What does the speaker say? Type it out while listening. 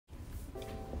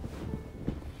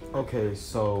Okay,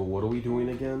 so what are we doing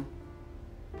again?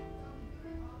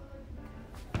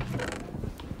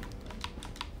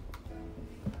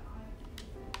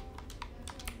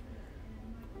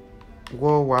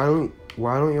 Well, why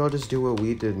don't y'all just do what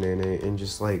we did, Nene, and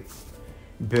just like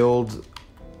build,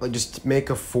 like just make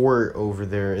a fort over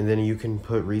there, and then you can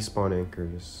put respawn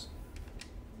anchors.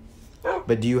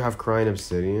 But do you have crying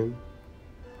obsidian?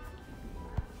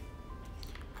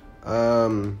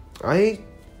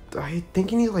 I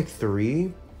think you need like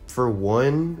 3 for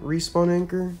 1 respawn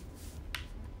anchor.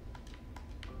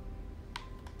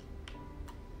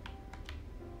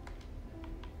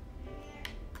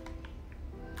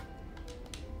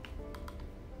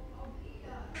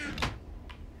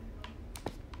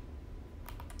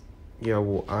 Yeah,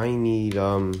 well, I need,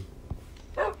 never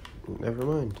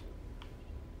mind.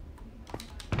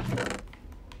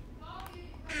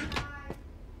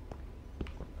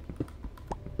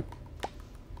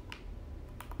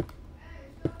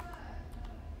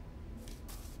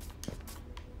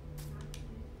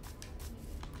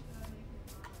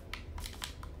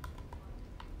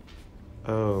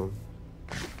 Oh.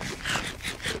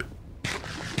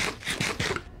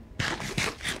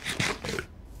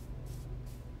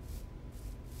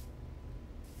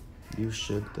 You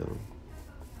should, though.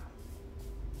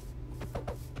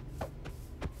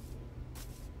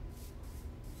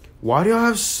 Why do y'all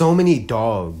have so many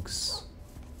dogs?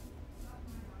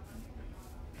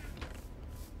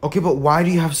 Okay, but why do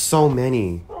you have so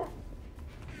many?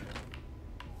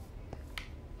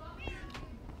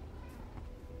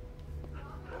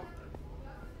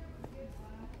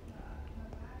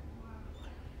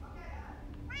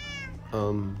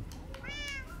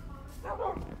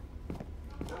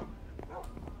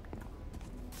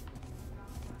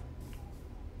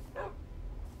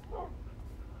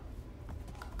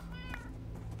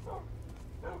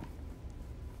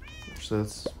 So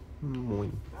that's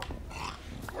one.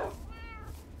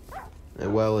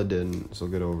 Well, it didn't, so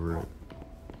get over it.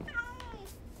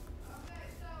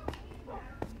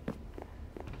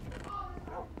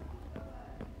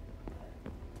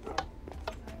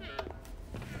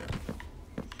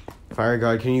 Fire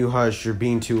God, can you hush? You're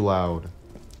being too loud.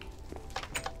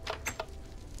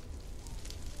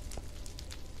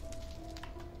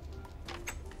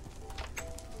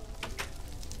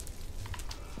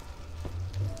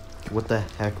 What the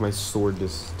heck? My sword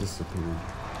just disappeared.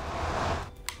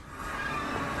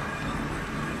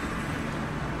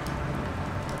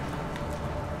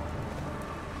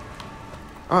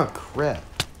 Ah, crap.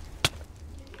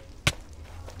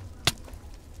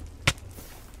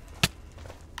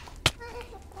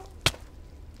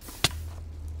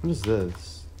 What is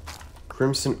this?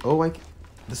 Crimson. Oh,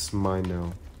 this is mine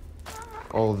now.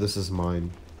 All of this is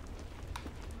mine.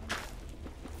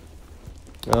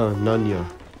 Nunya.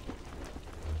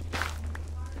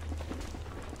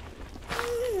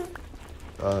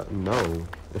 No.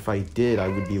 If I did, I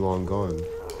would be long gone.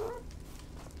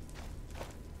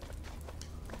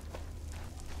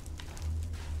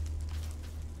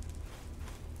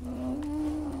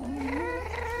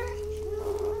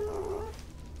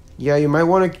 Yeah, you might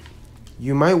want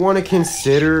to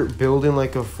consider building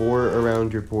like a fort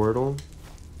around your portal.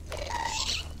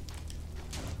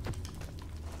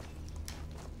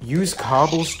 Use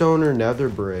cobblestone or nether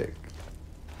brick.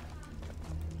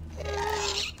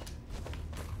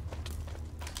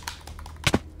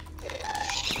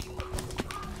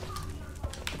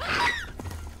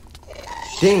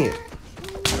 Dang it.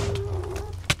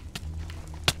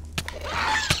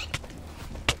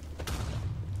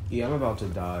 Yeah, I'm about to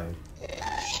die.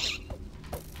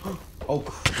 Oh,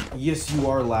 yes, you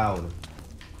are loud.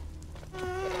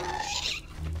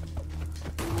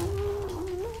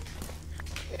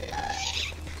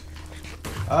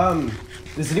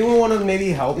 Does anyone want to maybe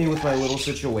help me with my little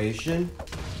situation?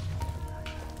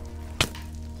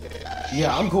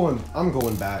 Yeah, I'm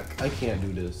going back. I can't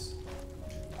do this.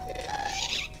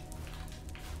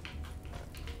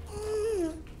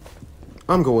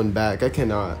 I'm going back. I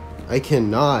cannot.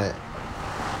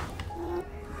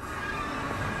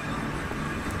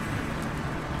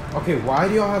 Okay, why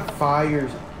do y'all have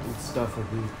fires and stuff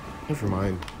like these? Never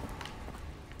mind.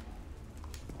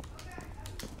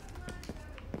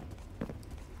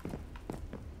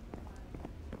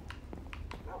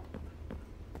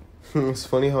 It's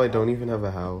funny how I don't even have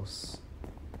a house.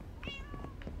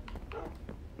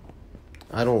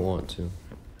 I don't want to.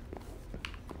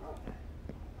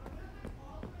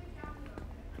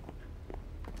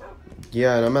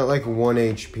 Yeah, and I'm at like 1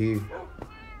 HP.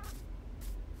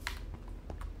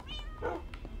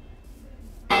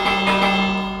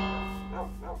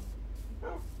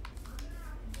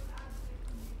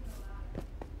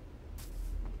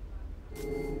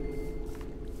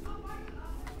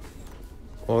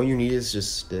 All you need is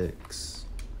just sticks.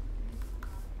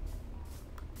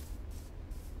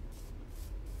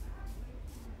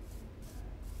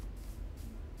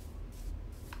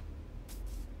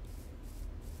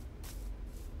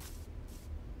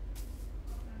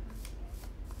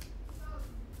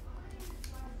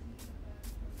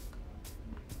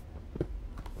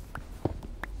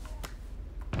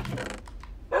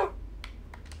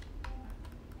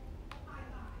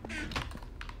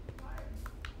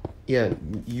 Yeah,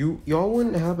 y'all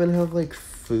wouldn't happen to have like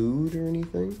food or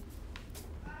anything?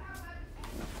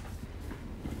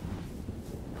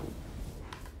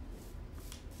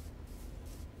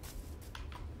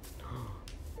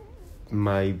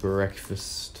 My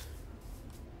breakfast.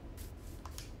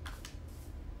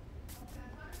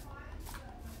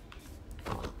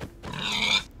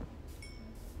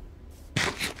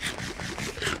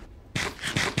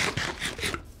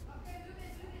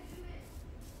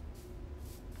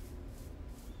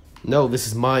 No, this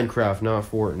is Minecraft, not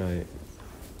Fortnite.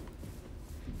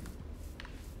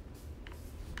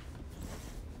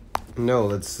 No,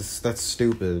 that's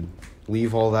stupid.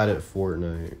 Leave all that at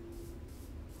Fortnite.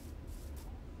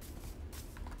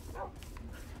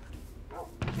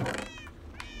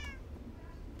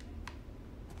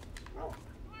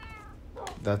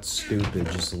 That's stupid.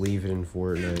 Just leave it in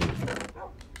Fortnite.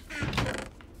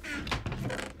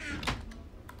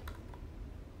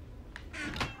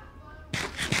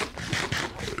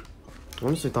 I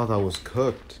honestly thought that was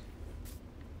cooked.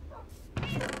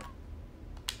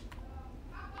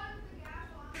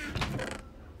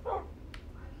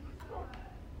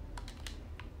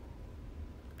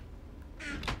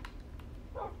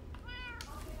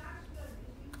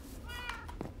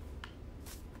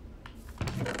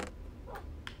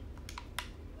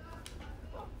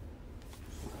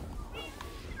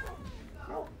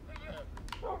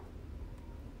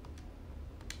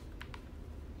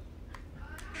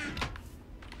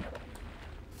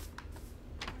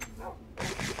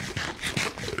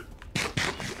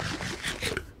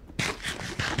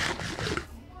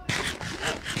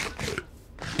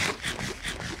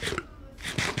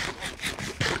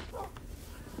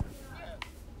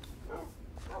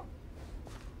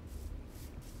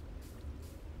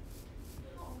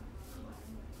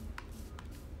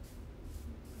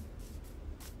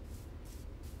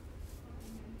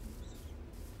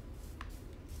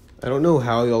 I don't know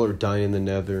how y'all are dying in the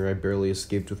Nether. I barely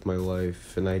escaped with my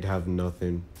life, and I'd have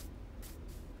nothing.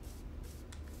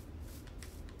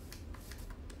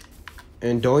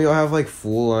 And don't y'all have, like,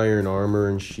 full iron armor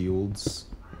and shields?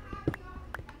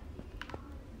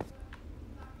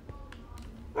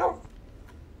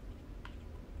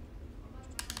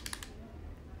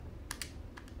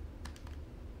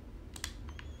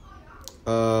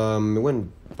 It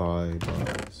went by,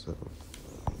 so...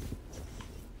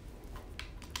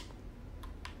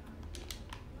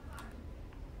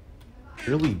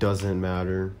 Really doesn't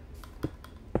matter.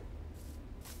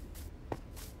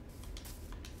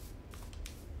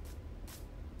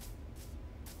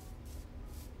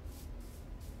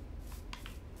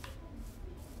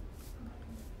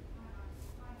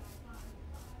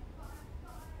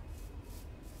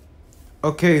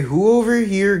 Okay, who over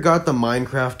here got the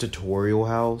Minecraft tutorial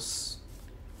house?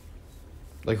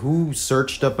 Like, who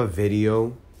searched up a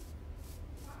video?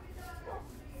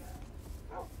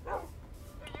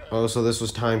 Oh, so this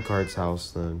was Timecard's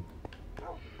house then.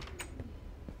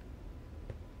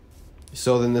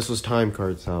 So then this was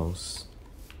Timecard's house.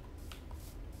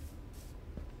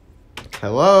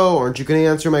 Hello? Aren't you gonna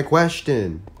answer my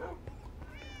question?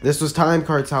 This was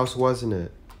Timecard's house, wasn't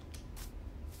it?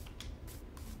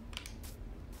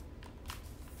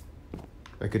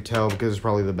 I could tell because it's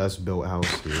probably the best built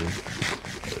house here.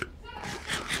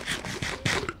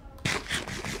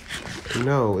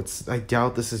 No, I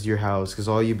doubt this is your house, because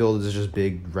all you build is just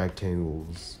big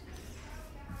rectangles.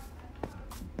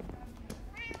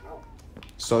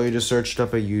 So you just searched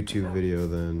up a YouTube video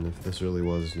then, if this really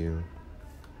was you.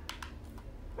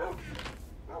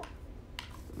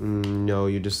 No,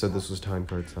 you just said this was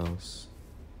Timecard's house.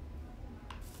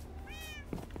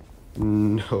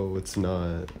 No, it's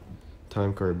not.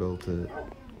 Timecard built it.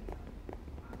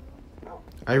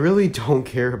 I really don't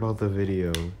care about the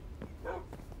video.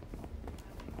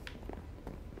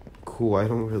 Cool, I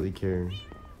don't really care.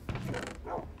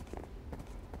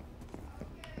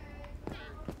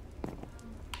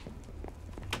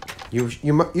 You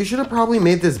should have probably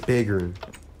made this bigger.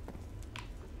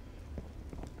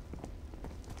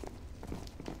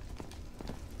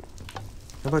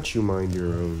 How about you mind your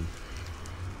own?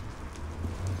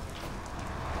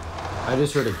 I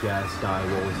just heard a gas die.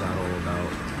 What was that all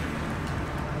about?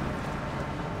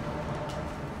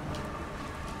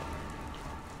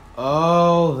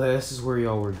 Oh, this is where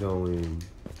y'all were going.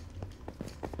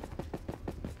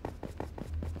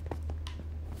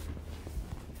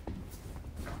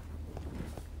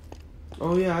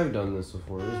 Oh yeah, I've done this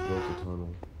before. I just built a tunnel.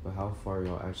 But how far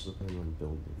y'all actually plan on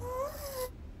building?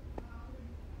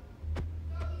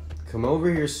 Come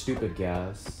over here, stupid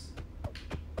gas.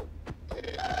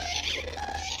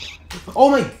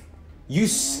 Oh my... You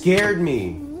scared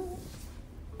me.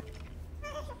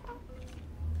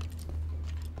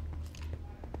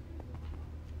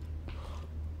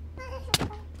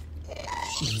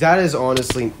 That is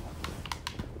honestly...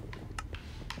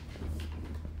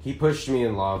 He pushed me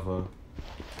in lava.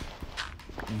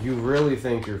 You really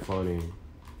think you're funny.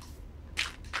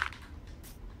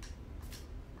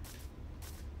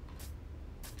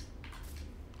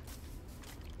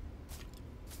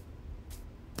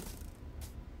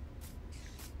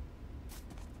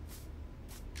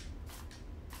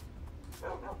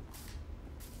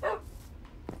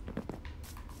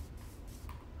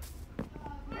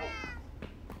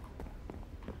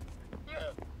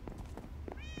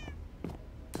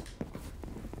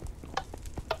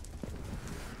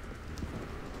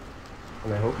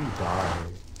 And I hope you die.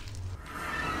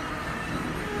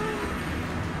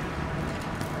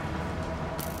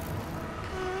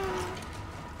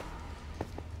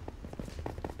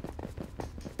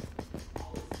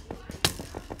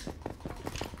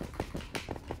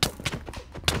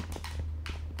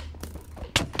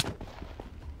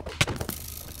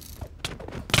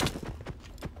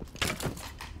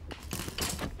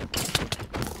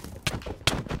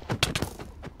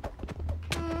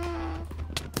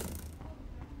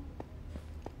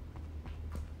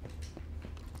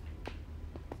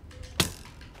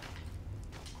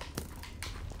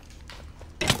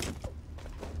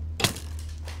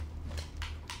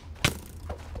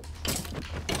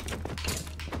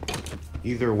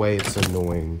 Either way, it's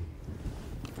annoying.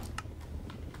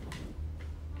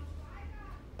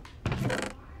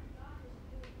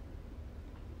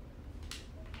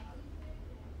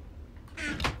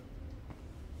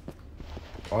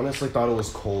 Honestly thought it was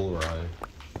coal rye.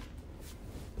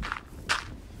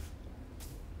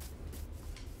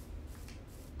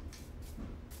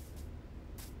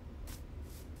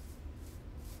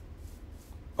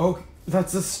 Oh,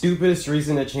 that's the stupidest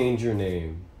reason to change your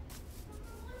name.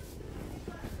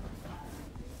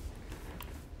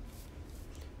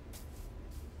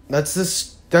 That's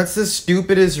the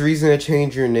stupidest reason to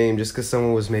change your name just because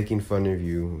someone was making fun of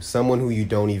you. Someone who you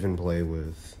don't even play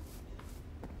with.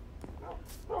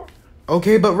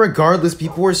 Okay, but regardless,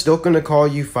 people are still gonna call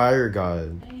you Fire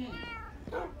God.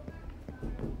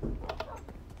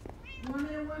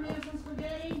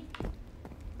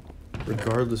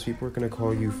 Regardless, people are gonna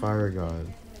call you Fire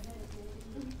God.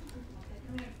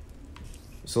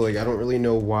 So, like, I don't really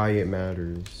know why it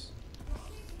matters.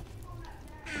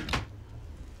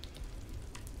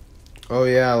 Oh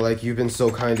yeah, like, you've been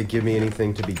so kind to give me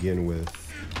anything to begin with.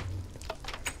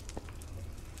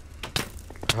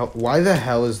 Why the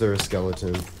hell is there a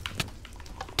skeleton?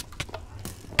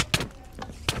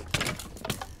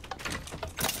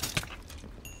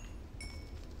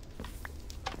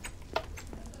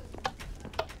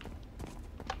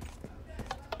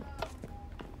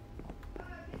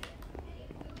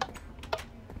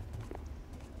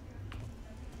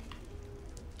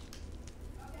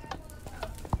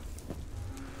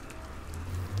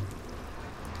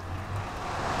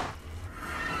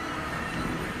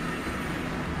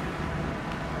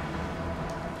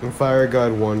 And Fire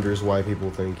God wonders why people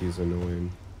think he's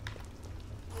annoying.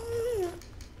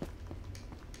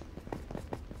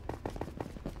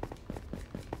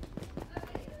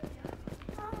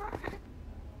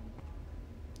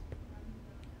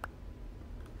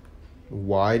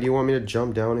 Why do you want me to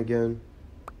jump down again?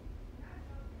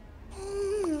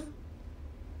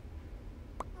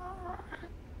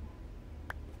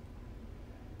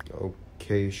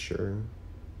 Okay, sure.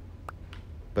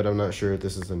 But I'm not sure if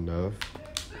this is enough.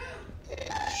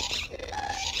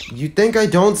 You think I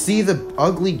don't see the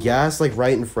ugly gas, like,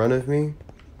 right in front of me?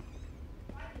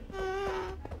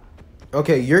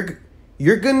 Okay,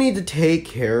 you're gonna need to take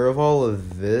care of all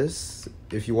of this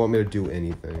if you want me to do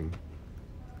anything.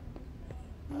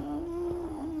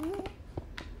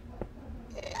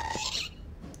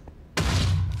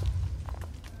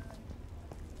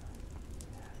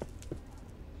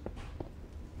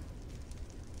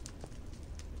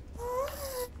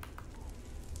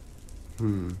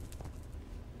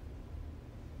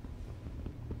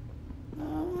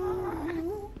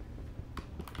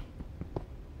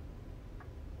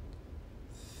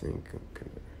 Think I'm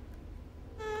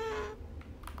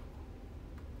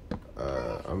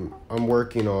gonna... I'm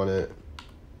working on it.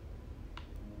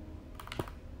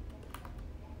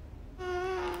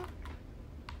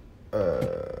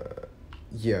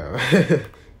 Yeah.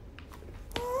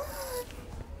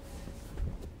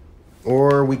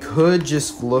 Or we could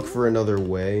just look for another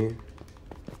way.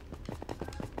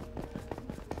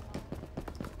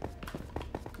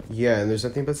 Yeah, and there's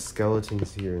nothing but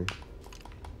skeletons here.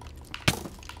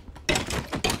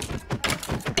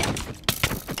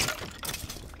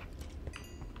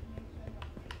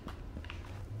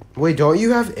 Wait, don't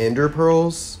you have ender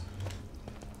pearls?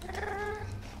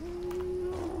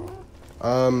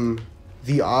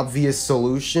 The obvious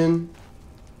solution?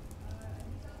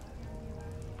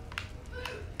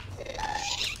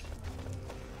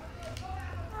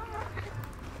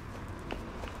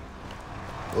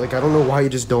 Like, I don't know why you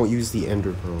just don't use the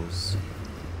ender pearls.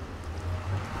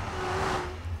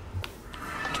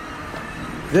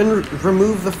 Then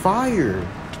remove the fire.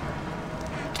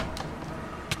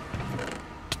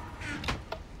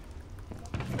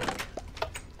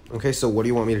 Okay, so what do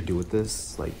you want me to do with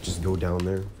this? Like, just go down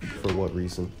there? For what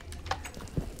reason?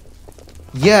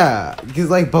 Yeah, because,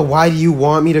 like, but why do you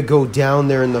want me to go down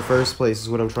there in the first place is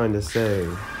what I'm trying to say.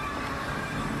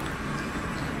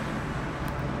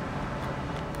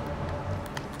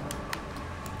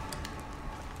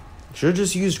 Should've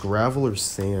just used gravel or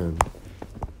sand.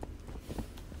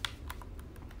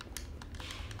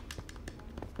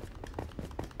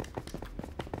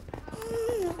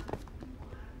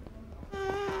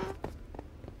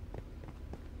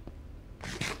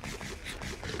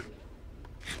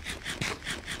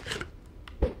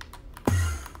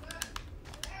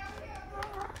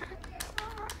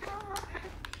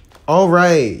 All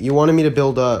right, you wanted me to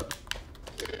build up.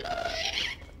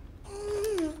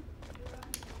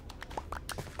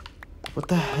 What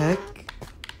the heck?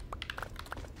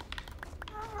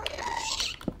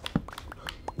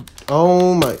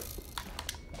 Oh my.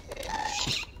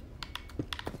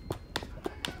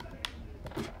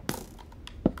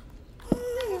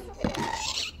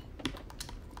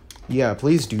 Yeah,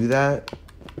 please do that.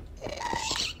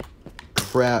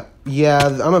 Crap. Yeah,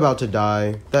 I'm about to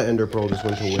die. That ender pearl just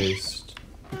went to waste.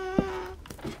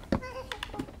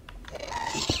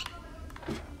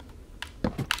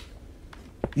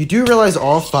 You do realize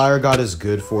all Fire God is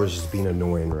good for is just being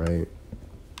annoying, right?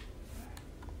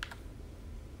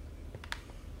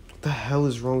 What the hell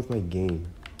is wrong with my game?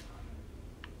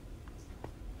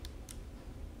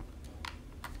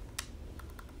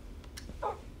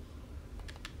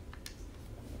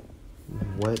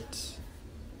 What?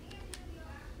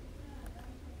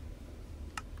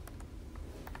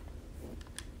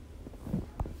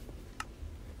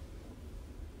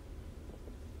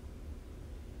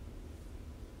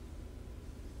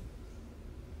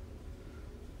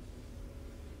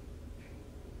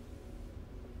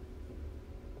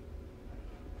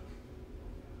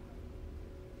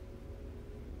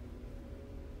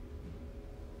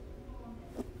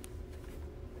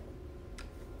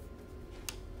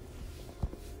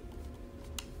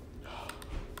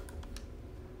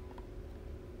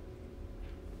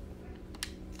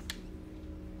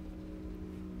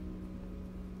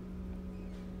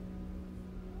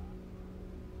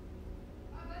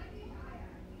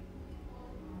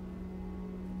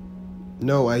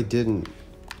 No, I didn't.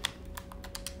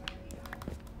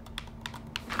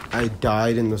 I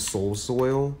died in the soul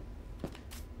soil.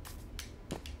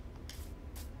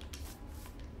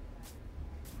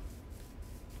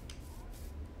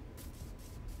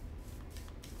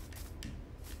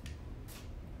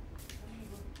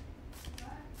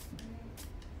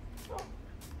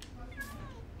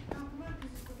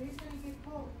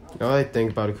 Now that I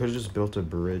think about it, could have just built a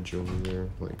bridge over there,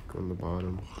 like on the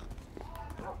bottom.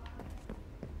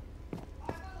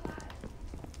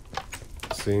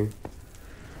 See?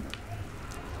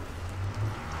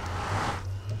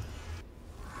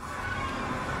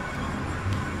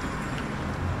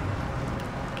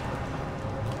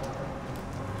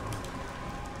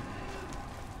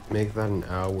 Make that an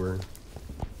hour.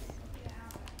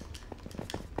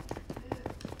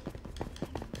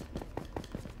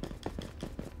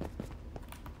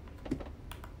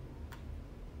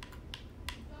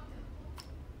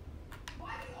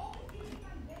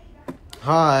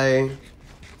 Hi.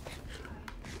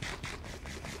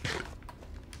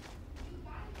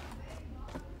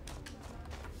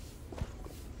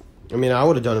 I mean, I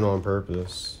would have done it on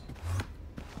purpose.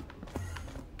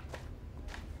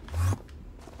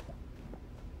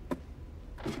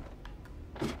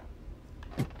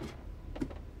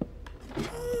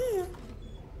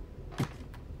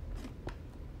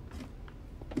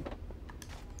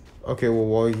 Okay, well,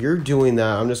 while you're doing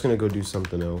that, I'm just gonna go do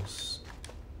something else.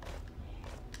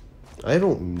 I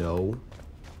don't know.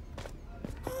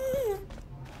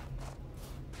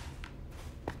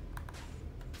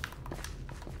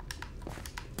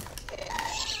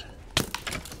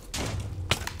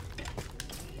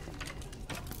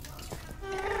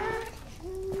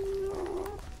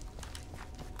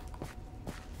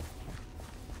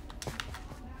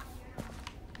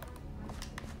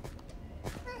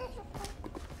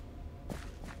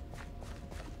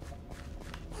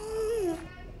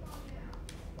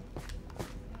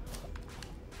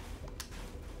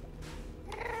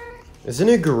 Isn't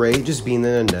it great just being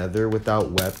in a nether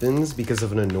without weapons because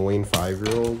of an annoying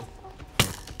 5-year-old?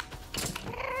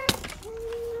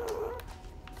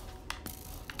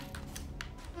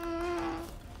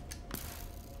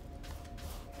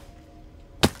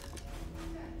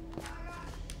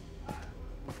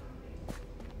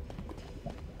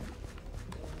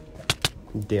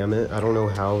 Damn it, I don't know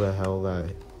how the hell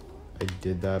that I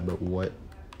did that, but what?